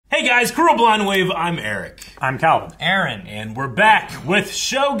Hey guys, Cruel Blind Wave, I'm Eric. I'm Calvin. Aaron. And we're back with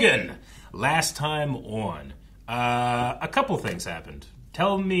Shogun. Last time on, a couple things happened.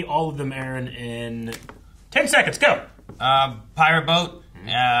 Tell me all of them, Aaron, in 10 seconds. Go. Pirate boat.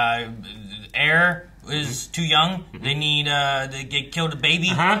 Air is too young. They need, they killed a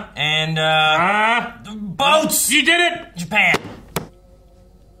baby. And, boats! You did it! Japan.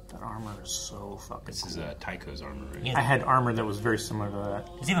 That armor is so fucking This cool. is Taiko's armor, right? Yeah. I had armor that was very similar to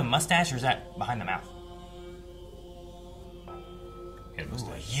that. Does he have a mustache or is that behind the mouth? He had a Ooh,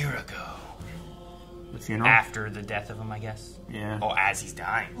 mustache. a year ago. The funeral? After the death of him, I guess. Yeah. Oh, as he's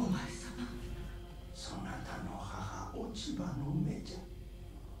dying.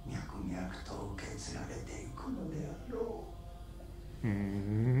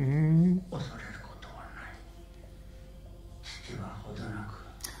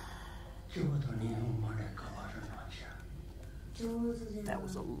 That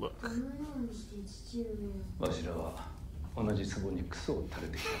was a look. わしらは同じ壺にクソを垂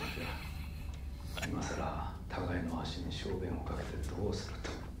れてきたのじゃ。今さら互いの足に小便をかけてどうする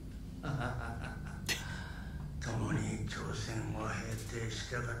と。共に朝鮮を平定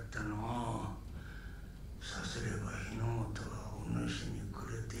したかったの。さすれば日の本はお主にく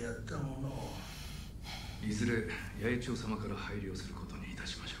れてやったもの。いずれ八重長様から配慮することにいた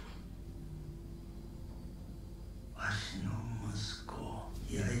しましょう。わしの息子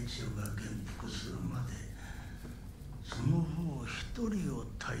八重長が元服するまでその方一人を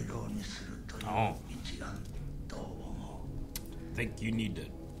大老にするという一案と思う。 I think you need to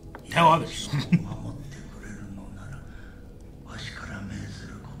tell others. 守ってくれるのならわしから命ず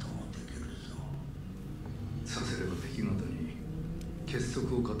ることもできるぞ。させれば敵方に結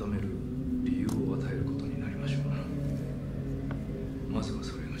束を固める理由を与えることになりましょう。まずは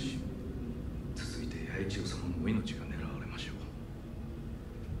それがし、続いて八重長様のお命が狙われましょう。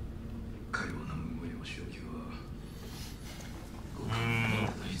かような無ご仕置きは。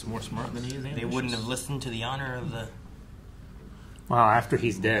He's more smart than he is. They wouldn't have listened to the honor of the... Well, after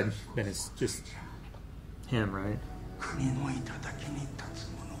he's dead, then it's just him, right? 国の頂に立つ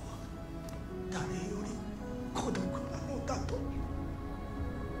者は誰より孤独なのだと。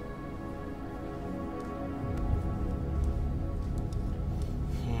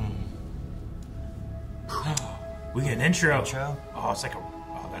We get an intro. Intro? Oh, it's like a.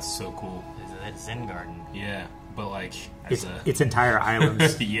 Oh, that's so cool. That's Zen Garden. Yeah, but like as It's entire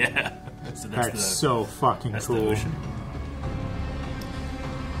islands. yeah, That's so fucking that's cool. the ocean.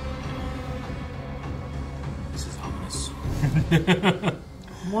 This is ominous.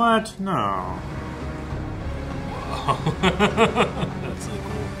 What? No. That's so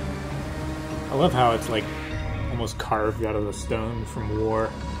cool. I love how it's like almost carved out of the stone from war.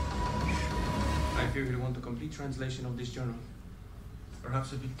 I fear he'll want a complete translation of this journal.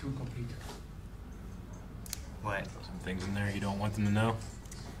 Perhaps a bit too complete. What? Some things in there you don't want them to know.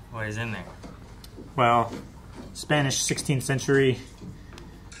 What is in there? Well, Spanish 16th century,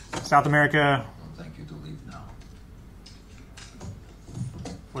 South America I'd like you to leave now.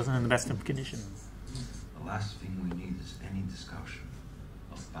 wasn't in the best of condition. The last thing we need is any discussion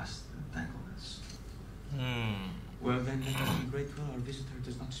of past entanglements. Well then, let us be grateful our visitor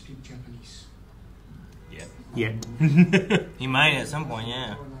does not speak Japanese. Yeah. Yeah. He might at some point,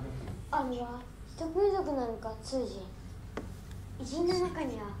 yeah. あれは人食い族なのか通じ偉人の中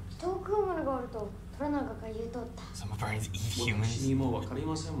には人を食うものがおると虎なんかが言うとった Some of our eat 私 humans. にもわかり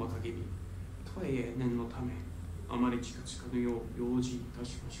ませんわ限り。とはいえ念のためあまり近づかぬよう用心いた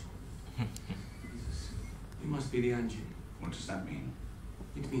しましょう。You must be the engine. What does that mean?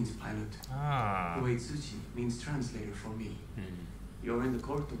 It means pilot. Ah. Uetsuchi means translator for me. You're in the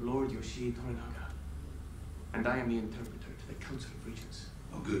court of Lord Yoshi Toranaga. And I am the interpreter to the Council of Regents.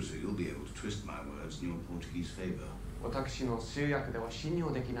 Oh, good, so you'll be able to twist my words in your Portuguese favor. 私の通訳では信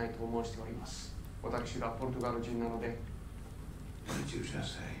用できないと申しております。私がポルトガル人なので。 What did you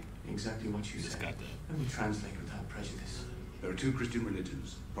just say? Exactly what you Just said. got that. Let me translate without prejudice. There are two Christian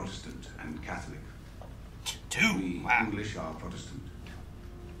religions, Protestant and Catholic. Two? We Wow. English are Protestant.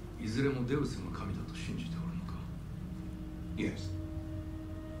 いずれもデウスが神だと信じておるのか。 Yes.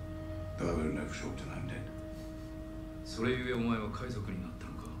 Though I won't know for sure till I'm dead. それゆえお前は海賊になった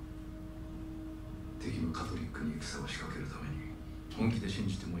のか。敵のカトリックに戦を仕掛けるために本気で信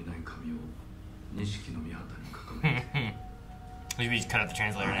じてもいない神を錦の御旗に掲げて Maybe we just cut out the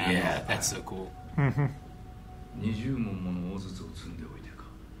translator now. Yeah, that's so cool. 20門もの大筒を積んでおいてか。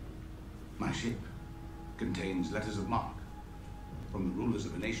 My ship contains letters of marque from the rulers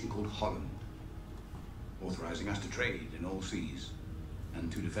of a nation called Holland, authorizing us to trade in all seas and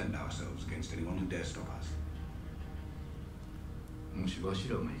to defend ourselves against anyone who dares stop us. もしわし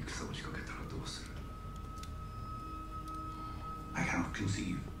らが戦を仕掛けたらどうする I cannot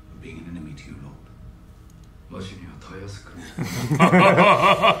conceive of being an enemy to you, Lord. わしにはたやすくさ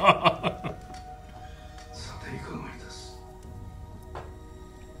ていかがいたす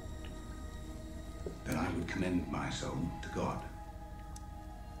Then I would commend my soul to God.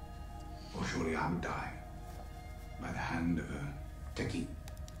 Or surely I would die by the hand of a techie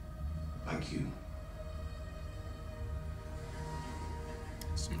like you.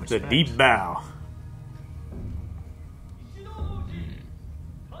 It's a deep bow.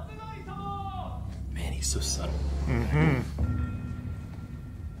 Man, he's so subtle. Mm-hmm.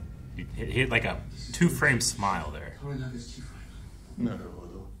 He had like a 2-frame smile there. なるほ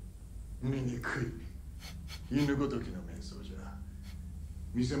ど。醜い。犬ごときの面相じゃ。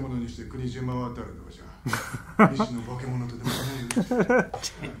見せ物にして国中回ったらどうじゃ。西の化け物とでもない。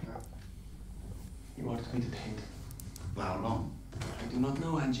You want to be detained? For how long? I do not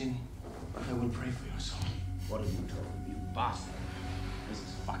know, Anjin. But I will pray for your soul. What have you told him, you bastard? This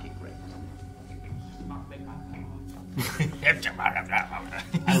is fucking great.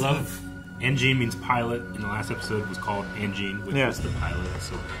 I love Engine means pilot. In the last episode was called Engine, which was the pilot.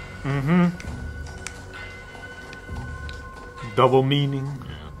 So. Double meaning.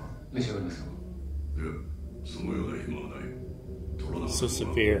 So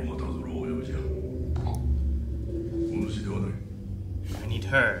severe. I need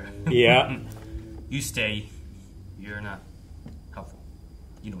her. Yeah. You stay. You're not helpful.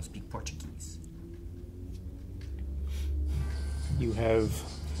 You don't speak Portuguese. You have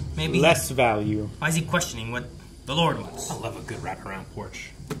Maybe less value. Why is he questioning what the Lord wants? I love a good wraparound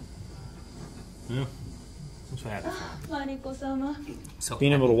porch. Yeah. That's what happened. So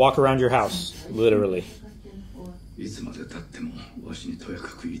Being able to walk around your house, literally. いつまでたってもわしにとや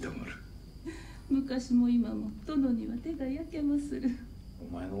かく言いたがる昔も今も殿には手が焼けまする。お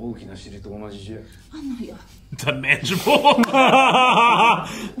前の大きな尻と同じじゃあのや It's unmanageable. この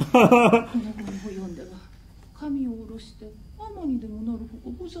本を読んでは髪を下ろして天にでもなるほか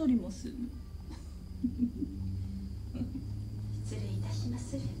ござりません。失礼いたしま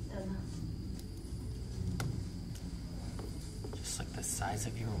する、殿。 just like the size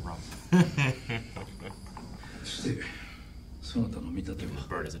of your rump. してそなたの見立ては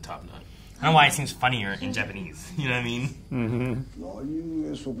Bird is a top knot. I don't know why it seems funnier in Japanese. You know what I mean? 何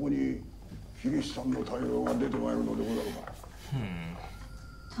故そこにキリシタンの大老が出てまいるのでござるか。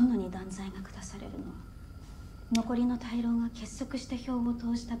殿に断罪が下されるのは残りの大老が結束して票を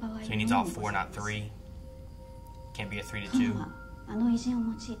投じた場合 So he needs all 4, not 3. Can't be a 3 to 2. 殿はあの偉人を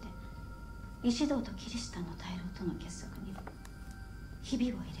用いて石堂とキリシタンの大老との結束にひ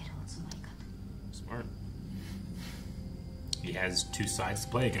びを入れるおつもりかと。 Smart. He has 2 sides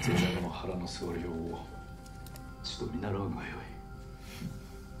to play against each こ other. の腹の座りようをちと見習うがよ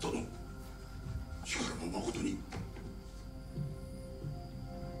い殿、力も誠に。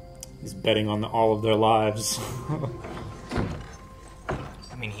He's betting on all of their lives.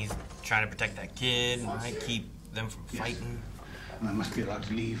 I mean, he's trying to protect that kid, right? Keep them from fighting. I must be allowed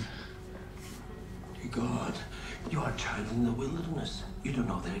to leave. Dear God, you are a child in the wilderness. You don't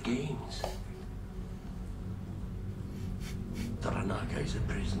know their games. Toranaga is a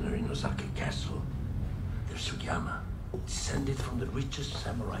prisoner in Osaka Castle. They're Sugiyama, descended from the richest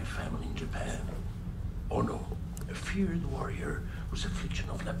samurai family in Japan. Ono, a feared warrior whose affliction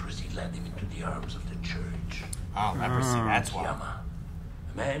of leprosy led him into the arms of the church. Oh, leprosy, that's why. Sugiyama,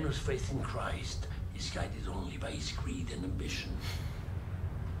 a man whose faith in Christ is guided only by his greed and ambition.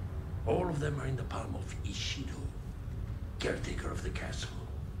 All of them are in the palm of Ishido, caretaker of the castle.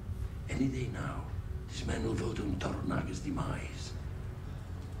 Any day now, this man will vote on Toranaga's demise.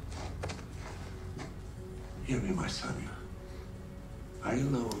 Hear me, my son. I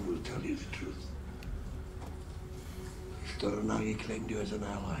alone will tell you the truth. If Toranagi claimed you as an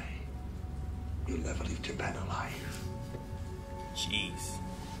ally, you'll never leave Japan alive. Jeez.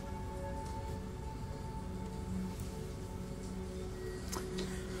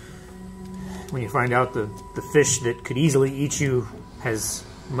 When you find out the fish that could easily eat you has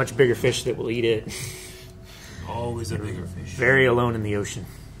much bigger fish that will eat it. Always a bigger fish. Very alone in the ocean.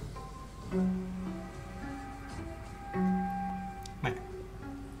 What do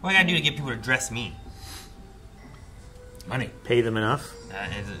I gotta do to get people to dress me? Money. Pay them enough. Is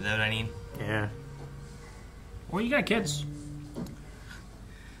that what I need? Yeah. Well, you got kids.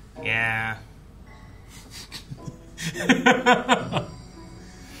 Yeah.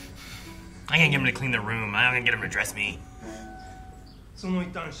 I can't get him to clean the room. I'm gonna get him to dress me. その異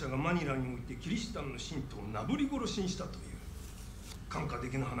端者がマニラにおいてキリシタンの信徒をなぶり殺しにしたという感化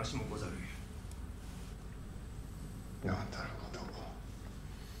的な話もござる。なんだろうこと。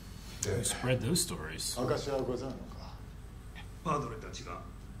Who spread those stories? 証はござるのか。パードレたちが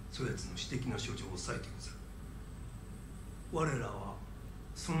そやつの私的な処女を抑えてござる。我らは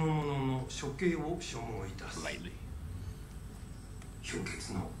その者の処刑を所望いたす。Lightly. 氷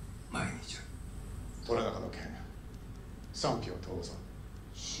結の前にじゃ。虎中の剣、賛否を問うぞ。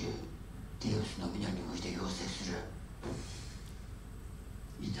主、ディオスの皆に向いて要請する。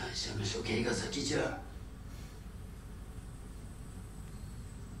異端者の処刑が先じゃ。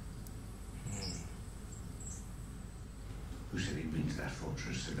Who said he'd been to that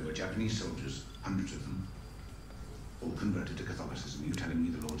fortress? Said there were Japanese soldiers, hundreds of them, all converted to Catholicism. You telling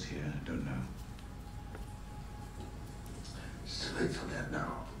me the Lord's here? Don't know. So wait for that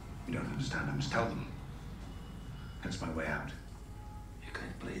now. You don't understand. I must tell them. That's my way out. You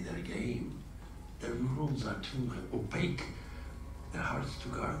can't play their game. Their rules are too opaque. Their hearts too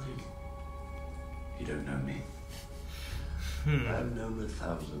guarded. You don't know me. I've known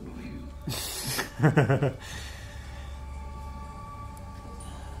 1,000 of you.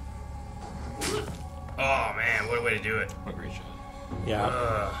 Oh man, what a way to do it. What a great shot.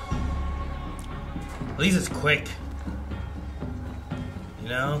 Yeah. At least it's quick. You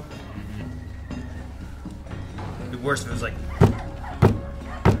know? It'd be worse if it was like.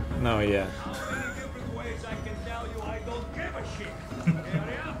 No, yeah.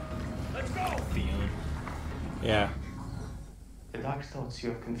 Yeah. The dark thoughts you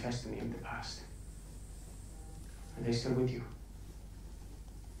have confessed to me of the past. Are they still with you?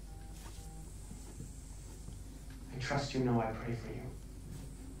 I trust you know I pray for you.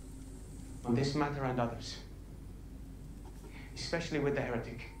 On this matter and others. Especially with the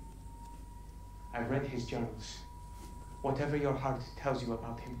heretic. I've read his journals. Whatever your heart tells you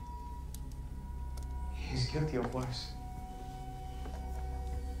about him, he is guilty of worse.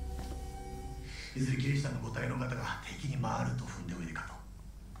 いずれキリシタンの母体の方が敵に回ると踏んでおいでかと。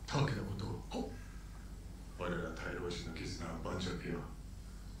たわけのことを。我ら大老師の絆は盤石よ。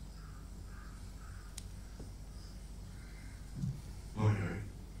おいおい、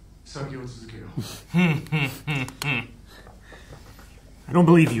先を続けよ。I don't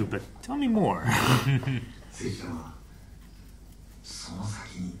believe you, but tell me more. 聖者はその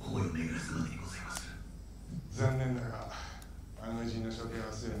先に王位を巡らすまでにございます。残念だが、あの人の処刑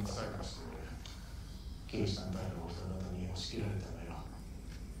はすでに再開している。キリシタン大老お二方に押し切られたのよ。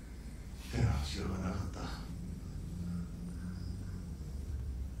いや、しようがなかった。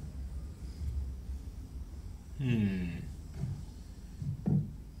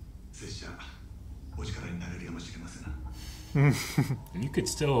拙者、お力になれるやもしれませんな。You could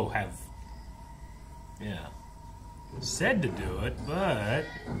still have, yeah, said to do it, but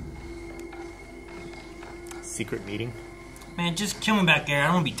secret meeting. Man, just kill me back there. I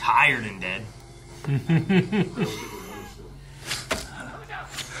don't want to be tired and dead.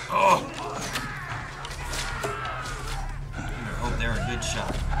 Oh. I hope they're a good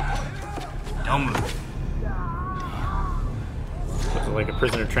shot. Don't move. Looks like a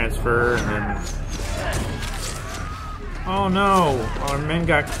prisoner transfer, and then. Oh no! Our men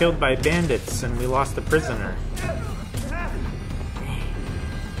got killed by bandits, and we lost the prisoner.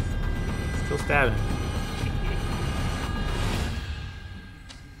 Still stabbing.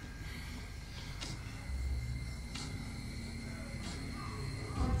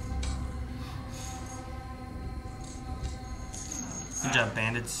 Good job,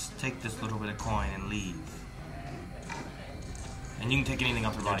 bandits. Take this little bit of coin and leave. And you can take anything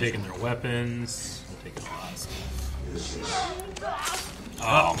off their they're body. taking their weapons. They're taking a lot of stuff.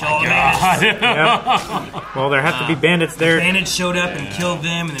 Oh my god! Yep. Well, there have to be bandits there. Bandits showed up and killed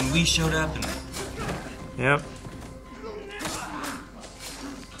them, and then we showed up and. Yep.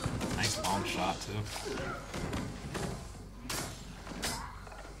 Nice long shot too.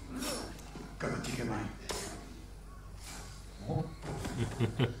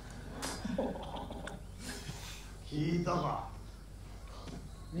 聞いたか。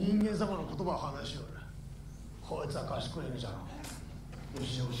人間様の言葉を話しよる。こいつは賢い犬じゃろ。よ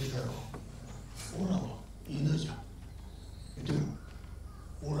し、教えてやろう。オラは犬じゃ。でも、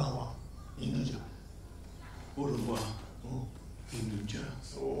オラは犬じゃ。オラは犬じゃ。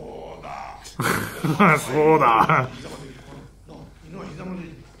そうだ。そうだ。犬は膝まで。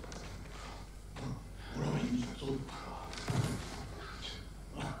オラは犬じゃ。そう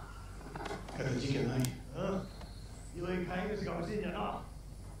だ。形がない。良い飼い主が欲しいんじゃな。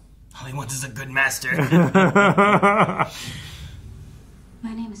 All he wants is a good master.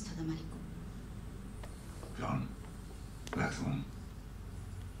 My name is Tadamariko. John, that's the one.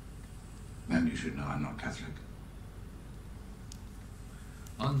 Then you should know I'm not Catholic.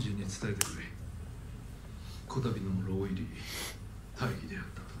 アンジーに伝えてくれ。こたびの牢入り大義であっ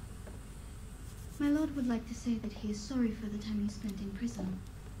たと。My lord would like to say that he is sorry for the time he spent in prison.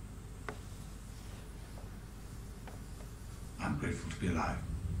 I'm grateful to be alive.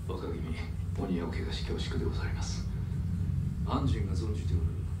 若君、鬼を怪我し恐縮でございます。安心が存じておる。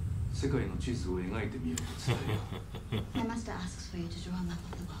世界の地図を描いてみようと伝えよう。My master asks for you to draw a map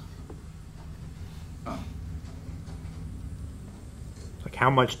of the world. Like, how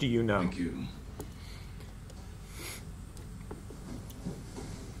much do you know? Thank you.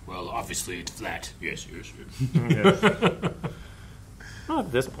 Well, obviously it's flat. Yes. Not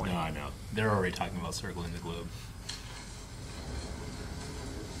at this point. No, I know. They're already talking about circling the globe.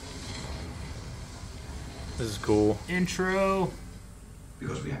 This is cool. Intro.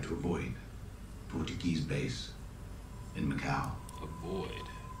 Because we had to avoid Portuguese base in Macau. Avoid.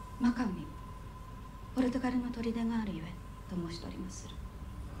 マカオにポルトガルの砦があるゆえと申しておりまする。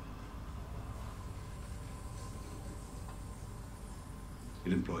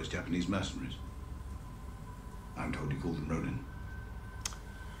It employs Japanese mercenaries. I'm told you call them Ronin.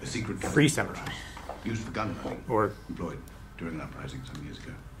 A secret Free Catholic enterprise used for gun running, or employed during an uprising some years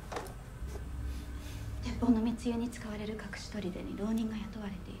ago. 鉄砲の密輸に使われる隠し砦に浪人が雇わ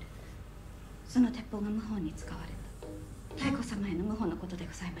れている。その鉄砲が謀反に使われた。太子様への謀反のことで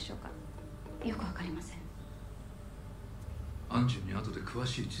ございましょうか。よくわかりません。安心に後で詳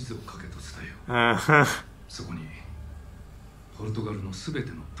しい地図を書けと伝えよう。そこにポルトガルのすべ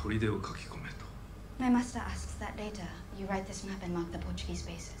ての砦を書き込めと。My master asks that later you write this map and mark the Portuguese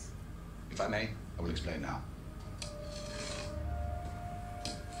bases. If I may, I will explain now.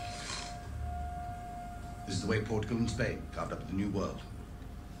 This is the way Portugal and Spain carved up the New World.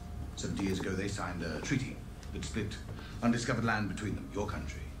 70 years ago, they signed a treaty that split undiscovered land between them. Your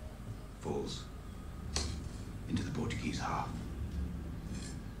country falls into the Portuguese half.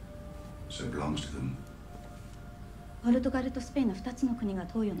 So it belongs to them. ポルトガルとスペインの2つの国が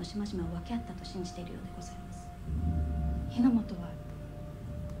東洋の島々を分け合ったと信じているようでございます。火の元は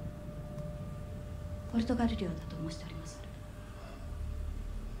ポルトガル領だと申しております。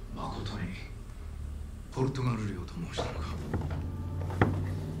まことにポルトガル領と申したのか。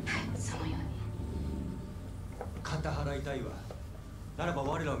そのように。肩払いたいわ。ならば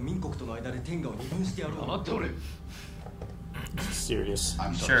我らは民国との間で天下を二分してやろう。待っておれ。Serious.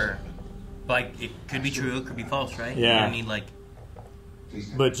 I'm Sure. Like, it could be true, it could be false, right? Yeah. I mean, like...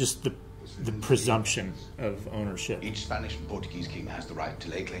 But just the presumption of ownership. Each Spanish and Portuguese king has the right to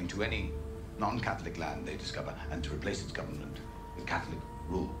lay claim to any non-Catholic land they discover and to replace its government with Catholic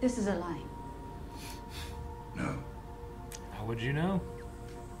rule. This is a lie. No. How would you know?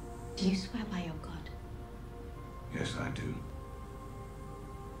 Do you swear by your God? Yes, I do.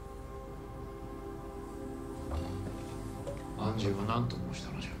 安心は何と申し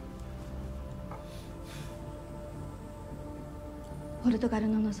たのじゃ。ポルトガル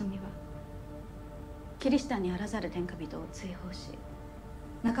の望みはキリシタンにあらざる天下人を追放し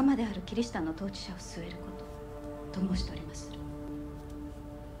仲間であるキリシタンの統治者を据えることと申しております。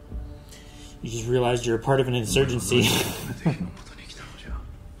 You just realized you're a part of an insurgency.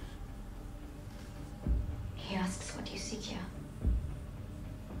 He asks, what do you seek here?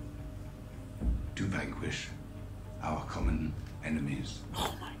 To vanquish our common enemies.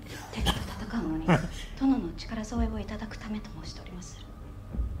 Oh my god. 敵と戦うのに殿の力添えをいただくためと申しております。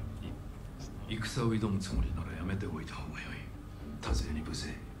戦を挑むつもりならやめておいた方がよい。多勢に無勢、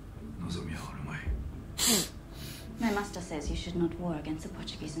望みはあるまい。My master says you should not war against the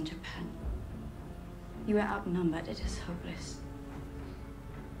Portuguese in Japan. You are outnumbered, it is hopeless.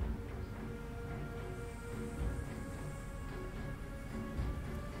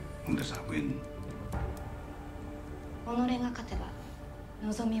 Unless I win. 己が勝てば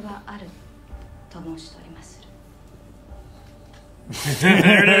望みはあると申しております。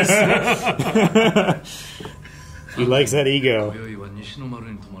 There it is. He likes that ego. 今宵は西の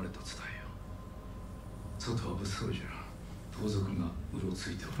丸に泊まれと伝えよう。外は物騒じゃ。盗賊がうろつ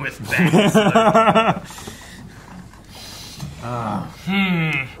いておる。With bags.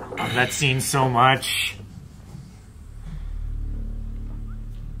 That scene so much.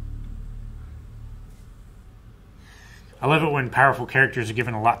 I love it when powerful characters are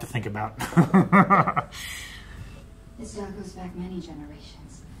given a lot to think about. This dog goes back many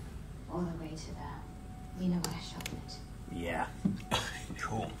generations, all the way to the Minawara Shogunate. Yeah.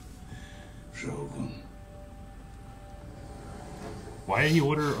 Cool. Shogun. Why did he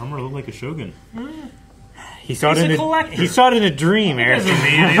order armor look like a shogun? He saw it in a dream, Eric.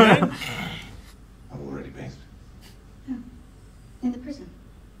 I've already bathed. Oh, in the prison.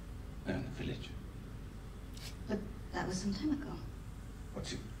 No, in the village. But that was some time ago.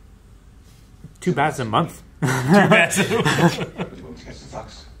 What's it? 2 baths a month. 2 baths. But you won't catch the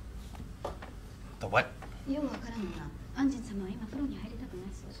Flux. The what? ようわからんのが、アンジン様は今風呂に入りたくない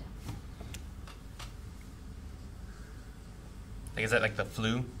そうじゃ。 Like, is that like the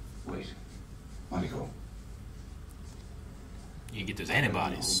flu? Wait. Mariko. You get those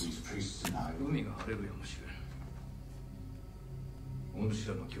antibodies. 海が晴れるやもしれん。お主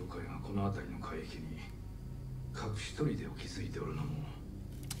らの教会がこの辺りの海域に隠し砦を築いておるのも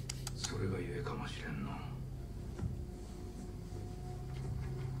それがゆえかもしれんの。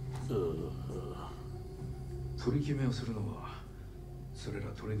取り決めをするのはそれら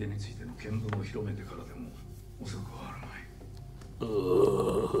砦についての見聞を広めてからでも遅くはあるまい。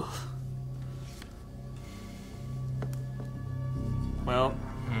Well,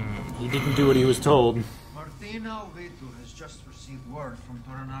 he didn't do what he was told. Martina Ovetur has just received word from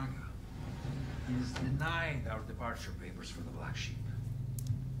Toranaga. He has denied our departure papers for the Black Sheep.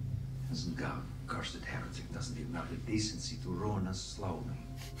 This god, cursed heretic, doesn't even have the decency to ruin us slowly.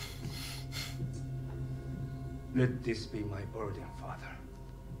 Let this be my burden, Father.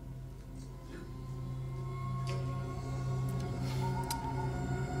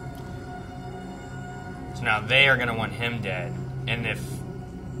 So now they are gonna want him dead. And if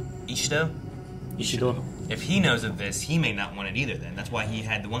Ishido, if he knows of this, he may not want it either. Then that's why he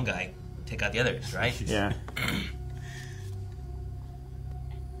had the one guy take out the others, right? Yeah.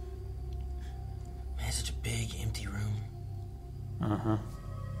 Man, such a big empty room.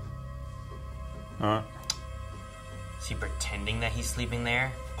 Is he pretending that he's sleeping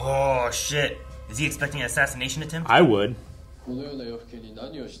there? Oh shit! Is he expecting an assassination attempt? I would.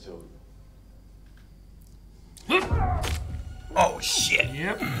 Oh shit!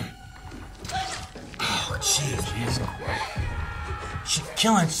 Yep. Oh jeez. She's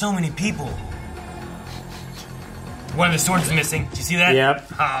killing so many people. One of the swords is missing. Do you see that?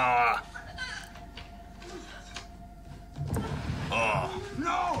 Yep. Ah. Oh.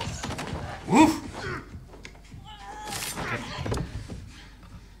 No! Woof.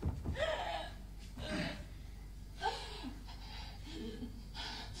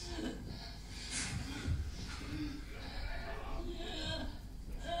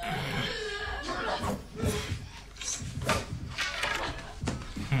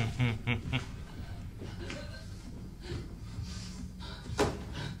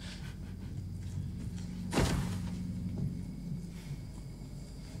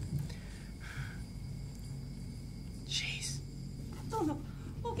 Jeez.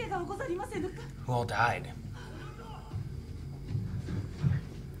 Who all died?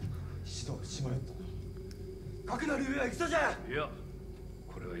 石戸がしまよったな。かくなる上は戦じゃ。いや、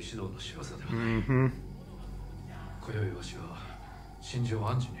これは石堂の仕業ではない。今宵わしは真珠を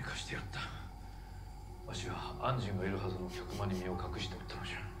安心に貸してやった。わしは安心がいるはずの客間に身を隠しておったの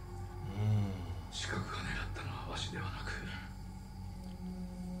じゃ。刺客が狙ったのはわしではなく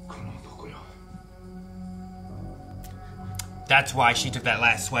この男よ。 That's why she took that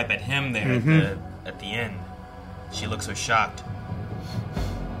last swipe at him there at the end. She looks so shocked.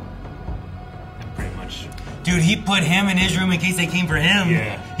 Pretty much. Dude, he put him in his room in case they came for him.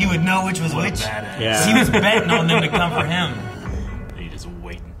 Yeah. He would know which was What a which. badass. Yeah. He was betting on them to come for him. He just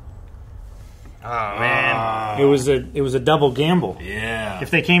waiting. Oh man. It was a double gamble. Yeah. If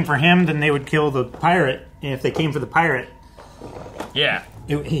they came for him, then they would kill the pirate, and if they came for the pirate, Yeah.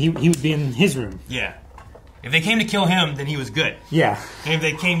 he would be in his room. Yeah. If they came to kill him, then he was good. Yeah. And if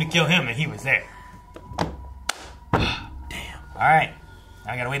they came to kill him, then he was there. Damn. Alright.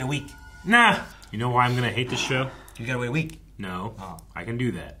 I gotta wait a week. Nah. You know why I'm gonna hate this show? You gotta wait a week. No. I can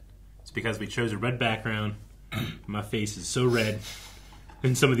do that. It's because we chose a red background. My face is so red.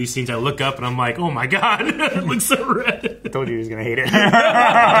 In some of these scenes, I look up and I'm like, oh my god, it looks so red. I told you he was gonna hate it.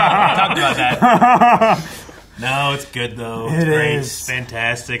 Talk about that. No, it's good though. It It's great. is. It's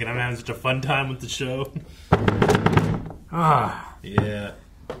fantastic, and I'm having such a fun time with the show. Ah. Yeah.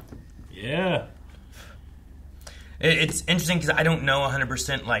 Yeah. It's interesting because I don't know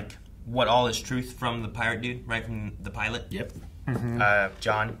 100% like what all is truth from the pirate dude, right from the pilot. Yep.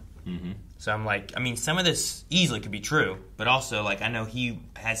 John. So I'm like, I mean, some of this easily could be true, but also like I know he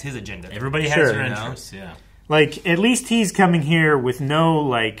has his agenda. Everybody has Sure. their You know? interests, yeah. Like, at least he's coming here with no,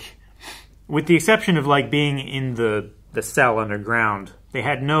 like, with the exception of, like, being in the cell underground, they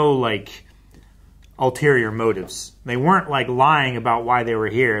had no, like, ulterior motives. They weren't, like, lying about why they were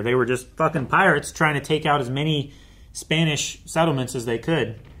here. They were just fucking pirates trying to take out as many Spanish settlements as they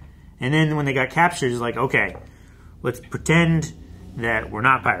could. And then when they got captured, it's like, okay, let's pretend that we're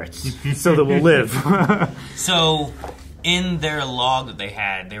not pirates so that we'll live. So in their log that they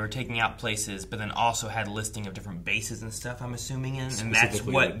had, they were taking out places, but then also had a listing of different bases and stuff. I'm assuming in, and that's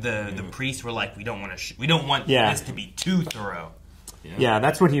what the priests were like. We don't want to. We don't want this to be too thorough. Yeah,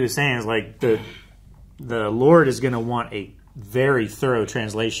 that's what he was saying. Is like the Lord is going to want a very thorough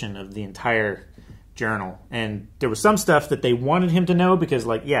translation of the entire journal. And there was some stuff that they wanted him to know because,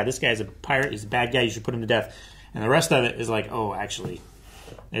 like, yeah, this guy's a pirate, he's a bad guy, you should put him to death. And the rest of it is like, oh, actually,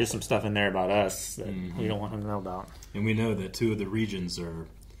 there's some stuff in there about us that we don't want him to know about. And we know that 2 of the regions are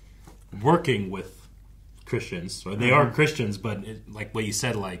working with Christians. Or they are Christians, but like what you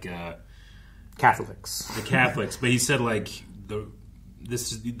said, like... Catholics. The Catholics. But he said, like,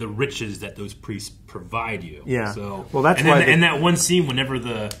 this is the riches that those priests provide you. Yeah. So, well, that's and why... then, and that one scene, whenever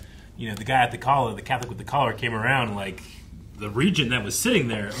the guy at the collar, the Catholic with the collar, came around, like... The regent that was sitting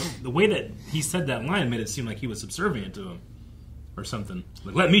there, the way that he said that line made it seem like he was subservient to him or something.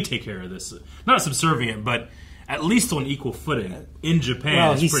 Like, let me take care of this. Not subservient, but at least on equal footing in Japan.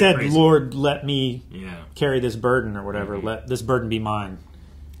 Well, he said, crazy. Lord, let me carry this burden or whatever. Let this burden be mine.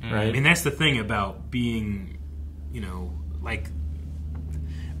 Right? I mean, that's the thing about being, like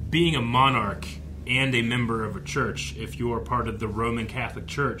being a monarch and a member of a church. If you are part of the Roman Catholic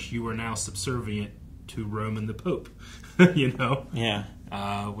Church, you are now subservient to Rome and the Pope. Yeah.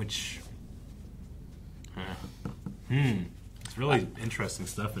 Which it's really interesting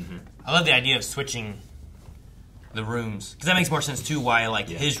stuff in here. I love the idea of switching the rooms because that makes more sense too. Why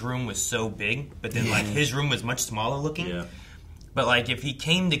his room was so big, but then like his room was much smaller looking. Yeah. But like if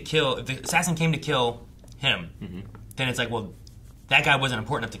the assassin came to kill him, then it's like, well, that guy wasn't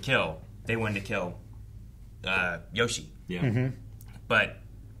important enough to kill. They wanted to kill Yoshi. Yeah. But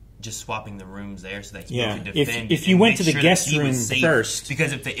just swapping the rooms there so that he could defend. If you went to the guest room first,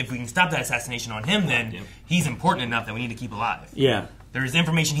 because if we can stop that assassination on him, then he's important enough that we need to keep alive. Yeah, there's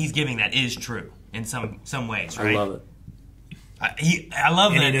information he's giving that is true in some ways. Right? I love it. I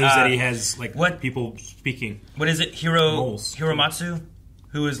love and that. He knows that he has people speaking. What is it, Hiromatsu,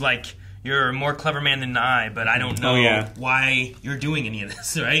 who is like, you're a more clever man than I, but I don't know why you're doing any of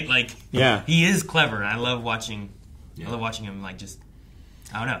this. Right? Like, he is clever, and I love watching. I love watching him just.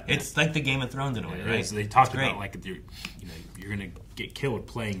 I don't know. It's like the Game of Thrones in a way, right? They talked about you're going to get killed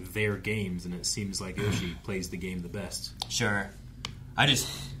playing their games, and it seems like Yoshi plays the game the best. Sure. I'm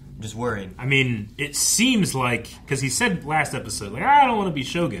just worried. I mean, it seems like because he said last episode, like, I don't want to be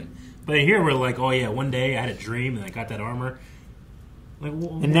Shogun, but here we're like, oh yeah, one day I had a dream and I got that armor. Like,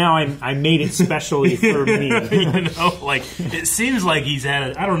 and now I made it specially for me. Like it seems like he's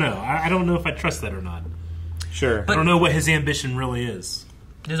had. I don't know. I don't know if I trust that or not. Sure. I don't know what his ambition really is.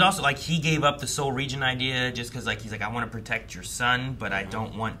 There's also like he gave up the Soul Region idea just because he's like, I want to protect your son, but I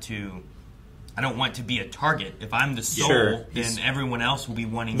don't want to be a target. If I'm the soul, then everyone else will be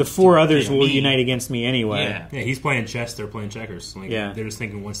wanting. The 4 others will unite against me anyway. Yeah, he's playing chess. They're playing checkers. They're just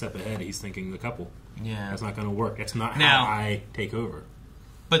thinking one step ahead. He's thinking the couple. Yeah, that's not going to work. That's not how I take over.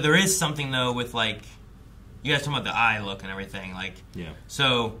 But there is something though with you guys talking about the eye look and everything.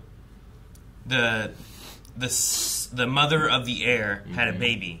 So the mother of the heir had a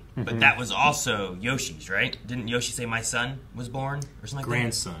baby, but that was also Yoshi's, right? Didn't Yoshi say my son was born or something like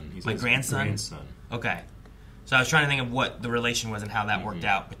grandson. that? My grandson? Okay. So I was trying to think of what the relation was and how that worked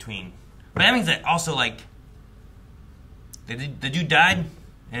out between... But that means that also, the dude died,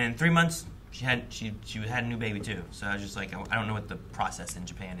 and in 3 months, she had a new baby, too. So I was just like, I don't know what the process in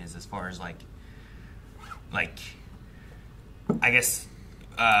Japan is as far as, I guess...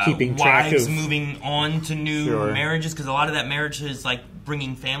 keeping track wives of moving on to new marriages, because a lot of that marriage is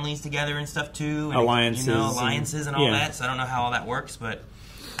bringing families together and stuff too, and, alliances and all that. So I don't know how all that works, but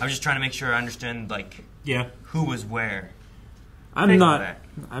I was just trying to make sure I understand who was where. I'm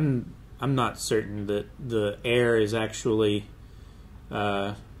not certain that the heir is actually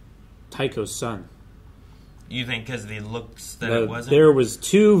Taiko's son. You think because of the looks that it wasn't? There was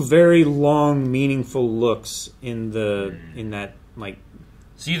 2 very long, meaningful looks in that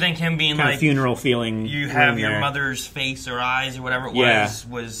So you think him being kind of funeral feeling? You have your mother's face or eyes or whatever it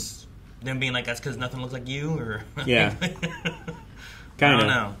was them being like, that's because nothing looks like you, or yeah, I don't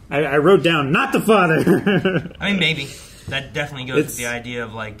know. I wrote down not the father. I mean, maybe that definitely goes with the idea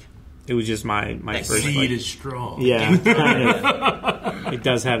of it was just my first seed is strong. Yeah, kind of. It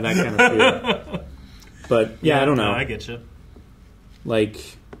does have that kind of feel. But I don't know. No, I get you.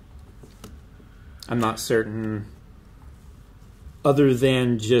 I'm not certain. Other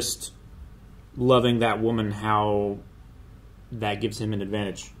than just loving that woman, how that gives him an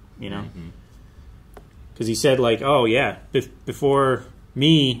advantage, Because he said, oh, yeah, before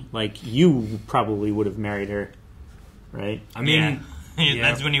me, you probably would have married her, right? I mean,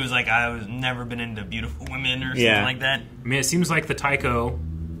 that's when he was like, I've never been into beautiful women or something like that. I mean, it seems like the Taiko,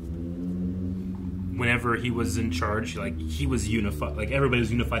 whenever he was in charge, he was unified. Everybody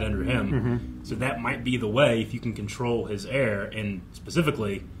was unified under him. Mm-hmm. So that might be the way if you can control his heir, and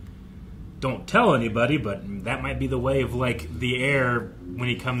specifically, don't tell anybody, but that might be the way of, like, the heir, when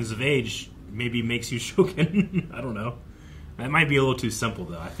he comes of age, maybe makes you Shogun. I don't know. That might be a little too simple,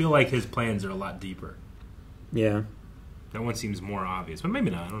 though. I feel like his plans are a lot deeper. Yeah. That one seems more obvious, but maybe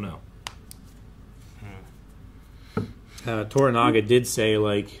not. I don't know. Toranaga did say,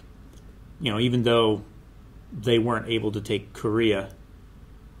 like, you know, even though they weren't able to take Korea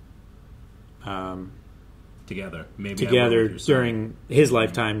together during his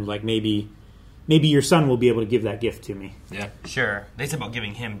lifetime, like maybe your son will be able to give that gift to me. Yeah, sure. They said about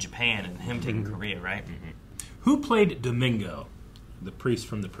giving him Japan and him taking Korea, right? Who played Domingo, the priest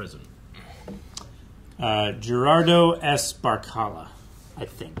from the prison? Gerardo S. Barcala, I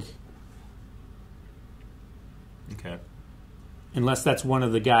think. Okay. Unless that's one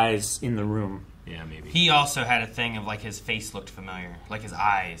of the guys in the room. Yeah, maybe. He also had a thing of, like, his face looked familiar. Like, his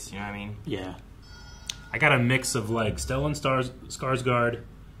eyes, you know what I mean? Yeah. I got a mix of, like, Stellan Skarsgård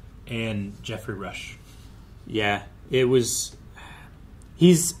and Jeffrey Rush. Yeah, it was...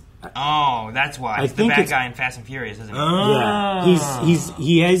 He's... Oh, that's why. He's the bad guy in Fast and Furious, isn't he? Yeah,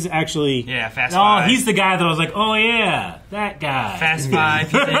 he has actually... Yeah, Fast 5. Oh, he's the guy that I was like, oh yeah, that guy. Fast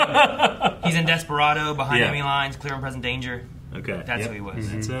 5. He's in Desperado, Behind Enemy Lines, Clear and Present Danger. Okay, that's who he was.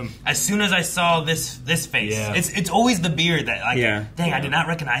 That's him. As soon as I saw this face, it's always the beard that, like, dang, I did not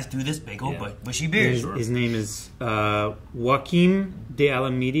recognize through this big old bushy beard. His name is Joaquim de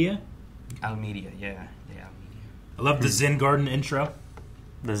Alamedia. Alamedia, yeah. I love the Zen Garden intro.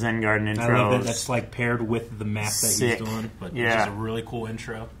 The Zen Garden intro. I love that. That's like paired with the map that he's doing, but it's just a really cool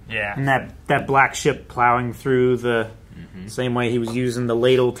intro. Yeah, and that black ship plowing through the same way he was using the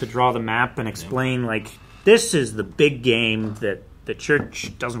ladle to draw the map and explain like. This is the big game that the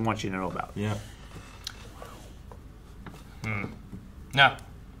church doesn't want you to know about. Yeah. No.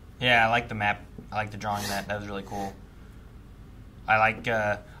 Yeah, I like the map. I like the drawing of that. That was really cool. I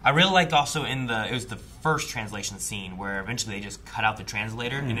really liked also it was the first translation scene where eventually they just cut out the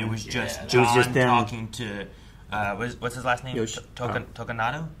translator and it was just John talking to, what's his last name? Yoshi.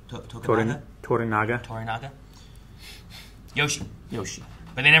 Toranaga? Yoshi.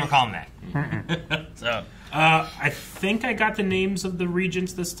 But they never call him that. So I think I got the names of the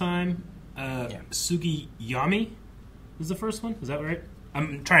regents this time. Sugiyami was the first one. Is that right?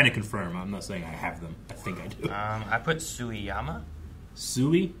 I'm trying to confirm. I'm not saying I have them. I think I do. I put Suiyama.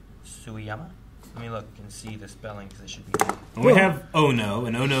 Suiyama? Let me look and see the spelling because it should be. We have Ono,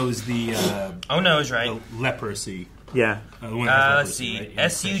 and Ono is the. Ono is right. The leprosy. Yeah. Let's see. Right?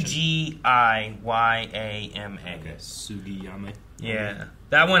 Sugiyama. Okay, Sugiyama. Yeah.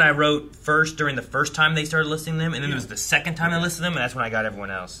 That one I wrote first during the first time they started listing them, and then it was the second time they listed them, and that's when I got everyone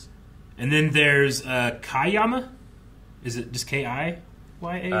else. And then there's Kayama. Is it just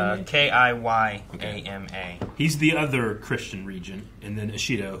K-I-Y-A-M-A? K-I-Y-A-M-A. He's the other Christian regent, and then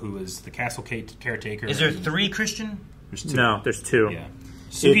Ishido, who is the castle caretaker. Is there 3 Christian? There's 2. No, there's 2. Yeah.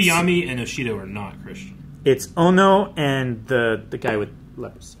 Sugiyami and Ishido are not Christian. It's Ono and the guy with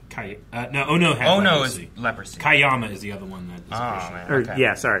leprosy. No, Ono has leprosy. Is leprosy. Kayama is the other one that is Christian. Man, okay.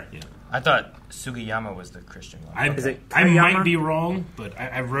 Yeah, sorry. Yeah. I thought Sugiyama was the Christian one. I might be wrong, but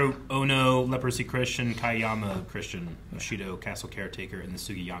I wrote Ono, leprosy Christian, Kayama Christian, Ishido, castle caretaker, and the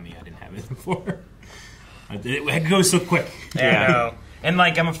Sugiyami I didn't have it before. It goes so quick. Yeah, I know. And,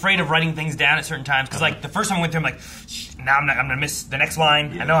 like, I'm afraid of writing things down at certain times, because, like, the first time I went through, I'm like, now I'm going to miss the next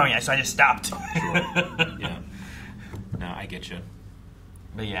line. Yeah. I know, so I just stopped. Sure. Yeah. No, I get you.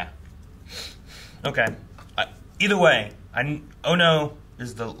 But, yeah. Okay. Either way, Ono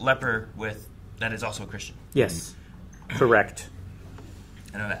is the leper that is also a Christian. Yes. Correct.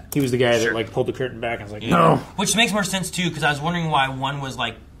 I know that. He was the guy that, like, pulled the curtain back and was like, no. Which makes more sense, too, because I was wondering why one was,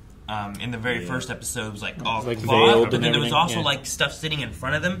 like, in the very first episode was like all like veiled, and then there was also like stuff sitting in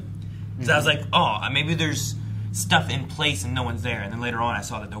front of them. Because I was like, oh, maybe there's stuff in place and no one's there. And then later on, I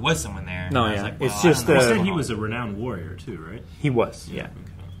saw that there was someone there. No, I was like, it's just. You said he was a renowned warrior too, right? He was. Yeah. Okay.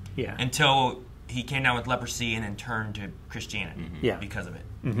 Yeah. Until he came down with leprosy and then turned to Christianity. Yeah. Because of it.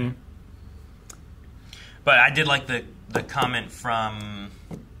 Mm-hmm. But I did like the comment from.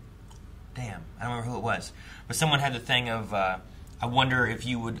 Damn, I don't remember who it was, but someone had the thing of. I wonder if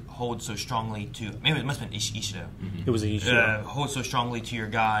you would hold so strongly to... Maybe it must have been Ishido. Mm-hmm. It was Ishido. Hold so strongly to your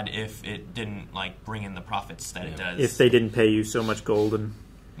God if it didn't like bring in the profits that it does. If they didn't pay you so much gold and...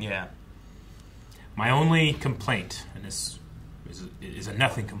 Yeah. My only complaint, and this is a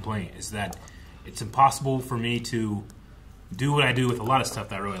nothing complaint, is that it's impossible for me to do what I do with a lot of stuff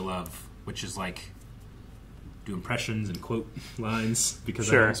that I really love, which is like... do impressions and quote lines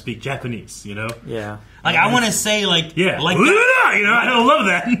because I don't speak Japanese, you know? Yeah. Like, I want to say, like... Yeah. Like you know, I don't love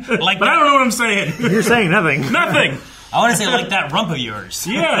that. Like, but I don't know what I'm saying. You're saying nothing. Nothing. I want to say like that rump of yours.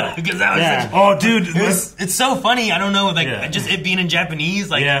 Yeah, because that was such, oh, dude, it's so funny. I don't know, like just it being in Japanese,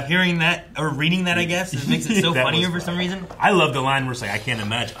 like hearing that or reading that, I guess, it makes it so funnier for some reason. I love the line where it's like, I can't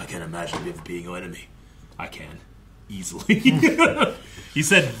imagine it being an enemy. I can easily. He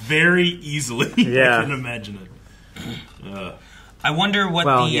said very easily. Yeah, I can imagine it. I wonder what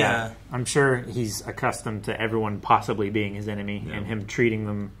I'm sure he's accustomed to everyone possibly being his enemy and him treating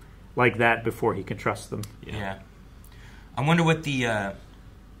them like that before he can trust them. Yeah. I wonder what the...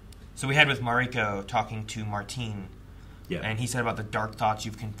 so we had with Mariko talking to Martine, and he said about the dark thoughts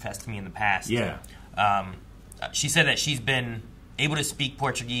you've confessed to me in the past. Yeah. She said that she's been able to speak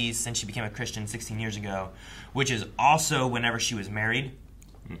Portuguese since she became a Christian 16 years ago, which is also whenever she was married,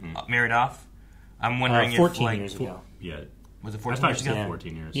 married off. I'm wondering 14 if... years ago. Yeah. Was it 14 years ago? Yeah.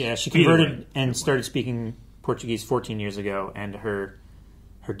 14 years. Yeah, she converted and started speaking Portuguese 14 years ago, and her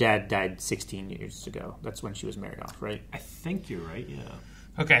dad died 16 years ago. That's when she was married off, right? I think you're right, yeah.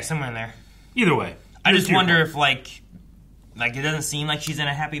 Okay, somewhere in there. Either way. I just wonder if, like it doesn't seem like she's in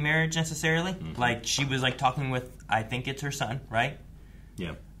a happy marriage necessarily. Like, she was, like, talking with, I think it's her son, right?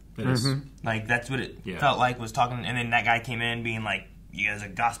 Yeah, it is. Like, that's what it felt like, was talking, and then that guy came in being like, you guys are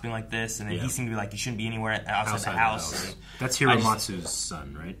gossiping like this, and then he seemed to be like, you shouldn't be anywhere outside the house. That's Hiromatsu's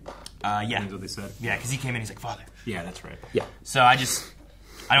son, right? Yeah. That's what they said? Yeah, because he came in, he's like, father. Yeah, that's right. Yeah. So I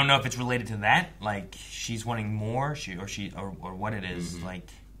don't know if it's related to that, like she's wanting more, or what it is. Like,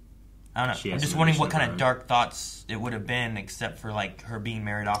 I don't know. I'm just wondering what kind of dark thoughts it would have been, except for like her being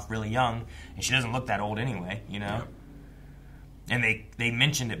married off really young, and she doesn't look that old anyway, you know. Yeah. And they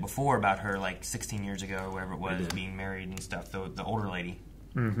mentioned it before about her like 16 years ago or whatever it was, being married and stuff. The older lady.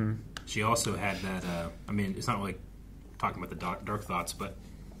 She also had that. I mean, it's not really talking about the dark thoughts, but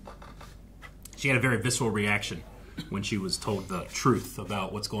she had a very visceral reaction when she was told the truth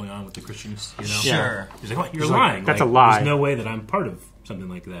about what's going on with the Christians, you know? Sure. She's like, what? You're lying. Like, that's a lie. There's no way that I'm part of something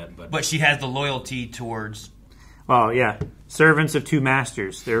like that. But she has the loyalty towards... Well, yeah. Servants of two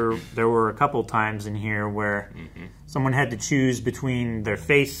masters. There were a couple times in here where someone had to choose between their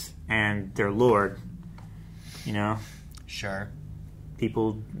faith and their lord, you know? Sure.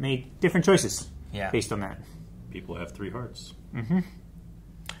 People made different choices based on that. People have three hearts.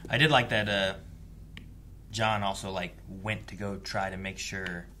 I did like that... John also like went to go try to make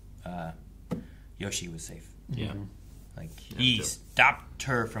sure Yoshi was safe. Yeah, like he stopped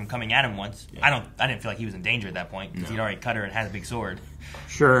her from coming at him once. Yeah. I didn't feel like he was in danger at that point because he'd already cut her and had a big sword.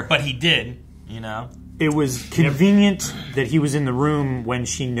 Sure, but he did. You know, it was convenient that he was in the room when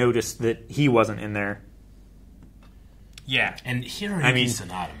she noticed that he wasn't in there. Yeah, and Hiroyuki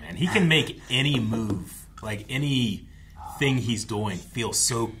Sanada, man, he can make any move, like any thing he's doing, feel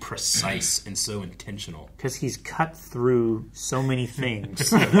so precise and so intentional. Because he's cut through so many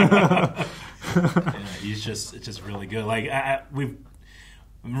things. It's just really good. Like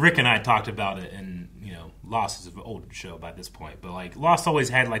Rick and I talked about it, and Lost is an old show by this point, but like Lost always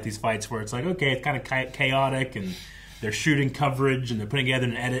had like these fights where it's like, okay, it's kind of chaotic and they're shooting coverage and they're putting together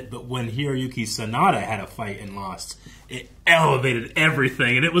an edit, but when Hiroyuki Sanada had a fight in Lost, it elevated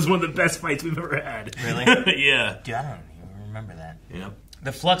everything, and it was one of the best fights we've ever had. Really? Yeah. Dude, I don't even remember that. Yeah.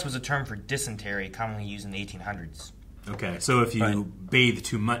 The flux was a term for dysentery commonly used in the 1800s. Okay, so if you bathe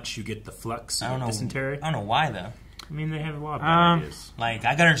too much, you get the flux, dysentery? I don't know why, though. I mean, they have a lot of bad ideas. Like,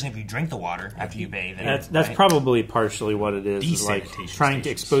 I gotta understand if you drink the water after you bathe. That's probably partially what it is like trying to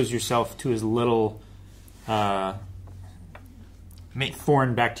expose yourself to as little foreign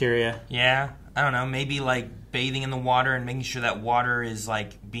bacteria. Yeah, I don't know. Maybe like bathing in the water and making sure that water is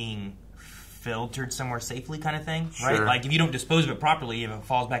like being filtered somewhere safely, kind of thing, right? Sure. Like if you don't dispose of it properly, if it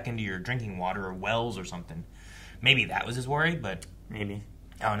falls back into your drinking water or wells or something, maybe that was his worry. But maybe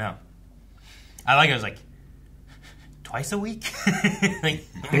I don't know. I like it was like twice a week, like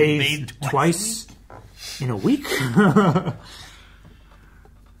bathe twice in a week.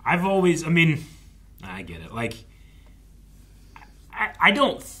 I've always, I get it. Like, I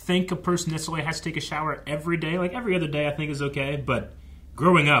don't think a person necessarily has to take a shower every day. Like, every other day I think is okay. But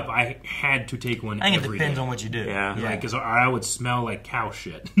growing up, I had to take one every day. I think it depends on what you do. Yeah. Because I would smell like cow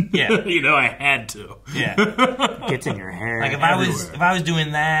shit. Yeah. I had to. Yeah. It gets in your hair. Like, if I was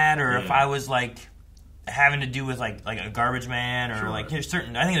doing that, or if I was, like, having to do with, like a garbage man, or, like, I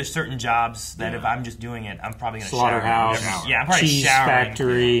think there's certain jobs that if I'm just doing it, I'm probably going to shower. Slaughterhouse. Yeah, I'm probably cheese showering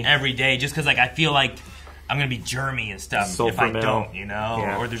factory. every day, just because, like, I feel like I'm going to be germy and stuff Sulfur if I mill. don't,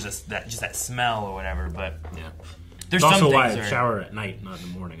 Yeah. or there's just that smell or whatever. But there's some also things why I shower at night, not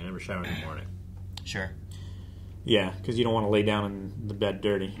in the morning. I never shower in the morning. Sure. Yeah, because you don't want to lay down in the bed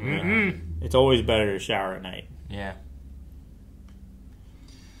dirty. It's always better to shower at night. Yeah.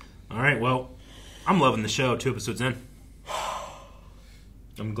 All right, well, I'm loving the show 2 episodes in.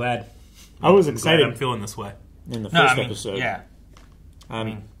 I'm glad. I was excited. I'm feeling this way. In the first episode. Yeah.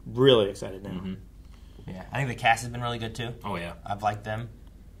 I'm really excited now. Mm-hmm. Yeah, I think the cast has been really good too. Oh yeah, I've liked them.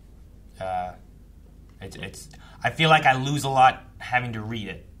 It's. I feel like I lose a lot having to read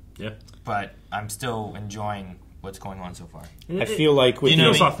it. Yeah, but I'm still enjoying what's going on so far. I feel like with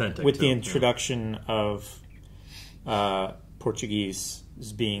with the introduction of Portuguese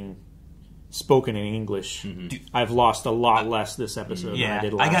as being spoken in English, I've lost a lot less this episode than I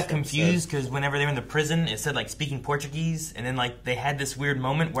did last. I got confused because whenever they were in the prison, it said like speaking Portuguese, and then like they had this weird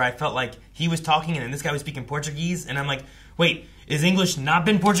moment where I felt like he was talking and then this guy was speaking Portuguese, and I'm like, wait, is English not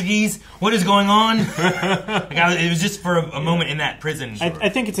been Portuguese? What is going on? It was just for a moment in that prison. I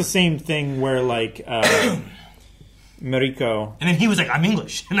think it's the same thing where like Mariko, and then he was like, I'm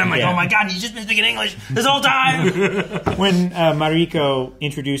English, and I'm like, oh my god, he's just been speaking English this whole time. When Mariko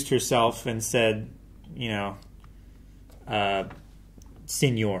introduced herself and said, you know,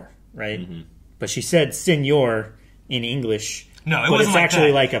 Senor, right? But she said Senor in English. No, it but wasn't it's like actually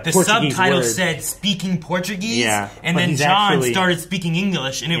that. like a the Portuguese subtitle word. said speaking Portuguese, and but then he's John actually started speaking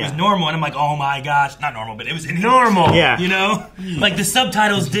English, and it was normal, and I'm like, oh my gosh, not normal, but it was normal. Yeah, you know, like the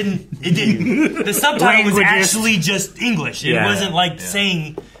subtitles didn't. The subtitle was actually just English. It wasn't like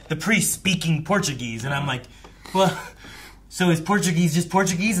saying the priest speaking Portuguese, and I'm like, well. So is Portuguese just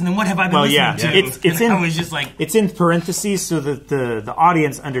Portuguese, and then what have I been listening to? It's in. I was just like, it's in parentheses so that the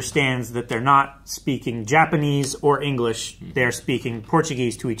audience understands that they're not speaking Japanese or English; they're speaking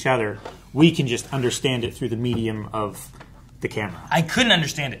Portuguese to each other. We can just understand it through the medium of the camera. I couldn't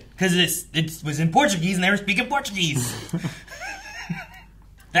understand it because it was in Portuguese, and they were speaking Portuguese.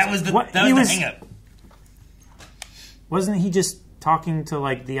 That was the hang up. Wasn't he just talking to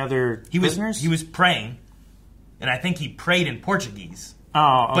like the other prisoners? He was praying. And I think he prayed in Portuguese.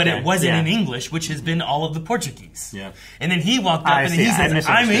 Oh, okay. But it wasn't in English, which has been all of the Portuguese. Yeah. And then he walked up and he says,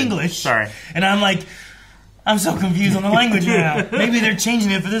 I'm English. Sorry. And I'm like, I'm so confused on the language now. Maybe they're changing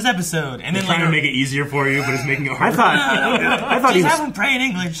it for this episode. And then trying to make it easier for you, but it's making it harder. I thought he was having pray in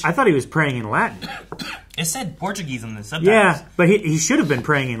English. I thought he was praying in Latin. It said Portuguese in the subtitles. Yeah, but he should have been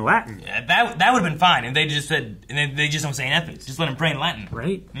praying in Latin. Yeah, that would have been fine if they just said, and they just don't say anything. Just let him pray in Latin.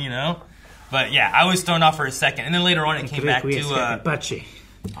 Right. You know? But yeah, I was thrown off for a second, and then later on it came back to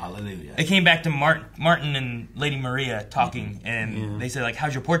Hallelujah. It came back to Martin and Lady Maria talking, and they said like,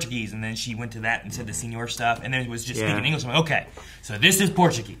 "How's your Portuguese?" And then she went to that and said the senior stuff, and then it was just speaking English. I'm like, okay, so this is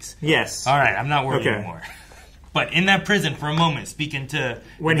Portuguese. Yes. All right, I'm not worried anymore. But in that prison for a moment, speaking to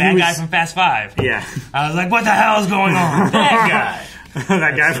that guy from Fast Five, I was like, "What the hell is going on?" That guy,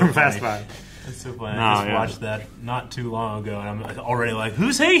 that guy from Fast Five. That's so funny. I just watched that not too long ago, and I'm already like,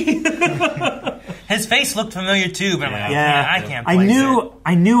 "Who's he?" His face looked familiar too, but I'm like, I can't. Place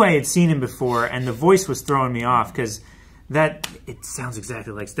I knew I had seen him before, and the voice was throwing me off because it sounds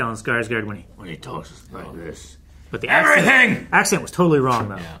exactly like Stellan Skarsgård when he talks like this. But the accent was totally wrong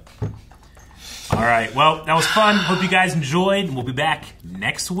though. Yeah. All right, well, that was fun. Hope you guys enjoyed, and we'll be back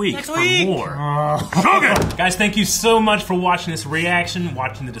next week for more. Shogun! Guys, thank you so much for watching this reaction,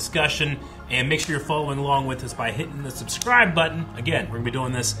 watching the discussion, and make sure you're following along with us by hitting the subscribe button. Again, we're going to be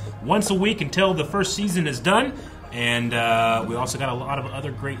doing this once a week until the first season is done, and we also got a lot of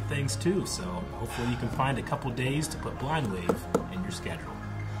other great things, too, so hopefully you can find a couple days to put Blind Wave in your schedule.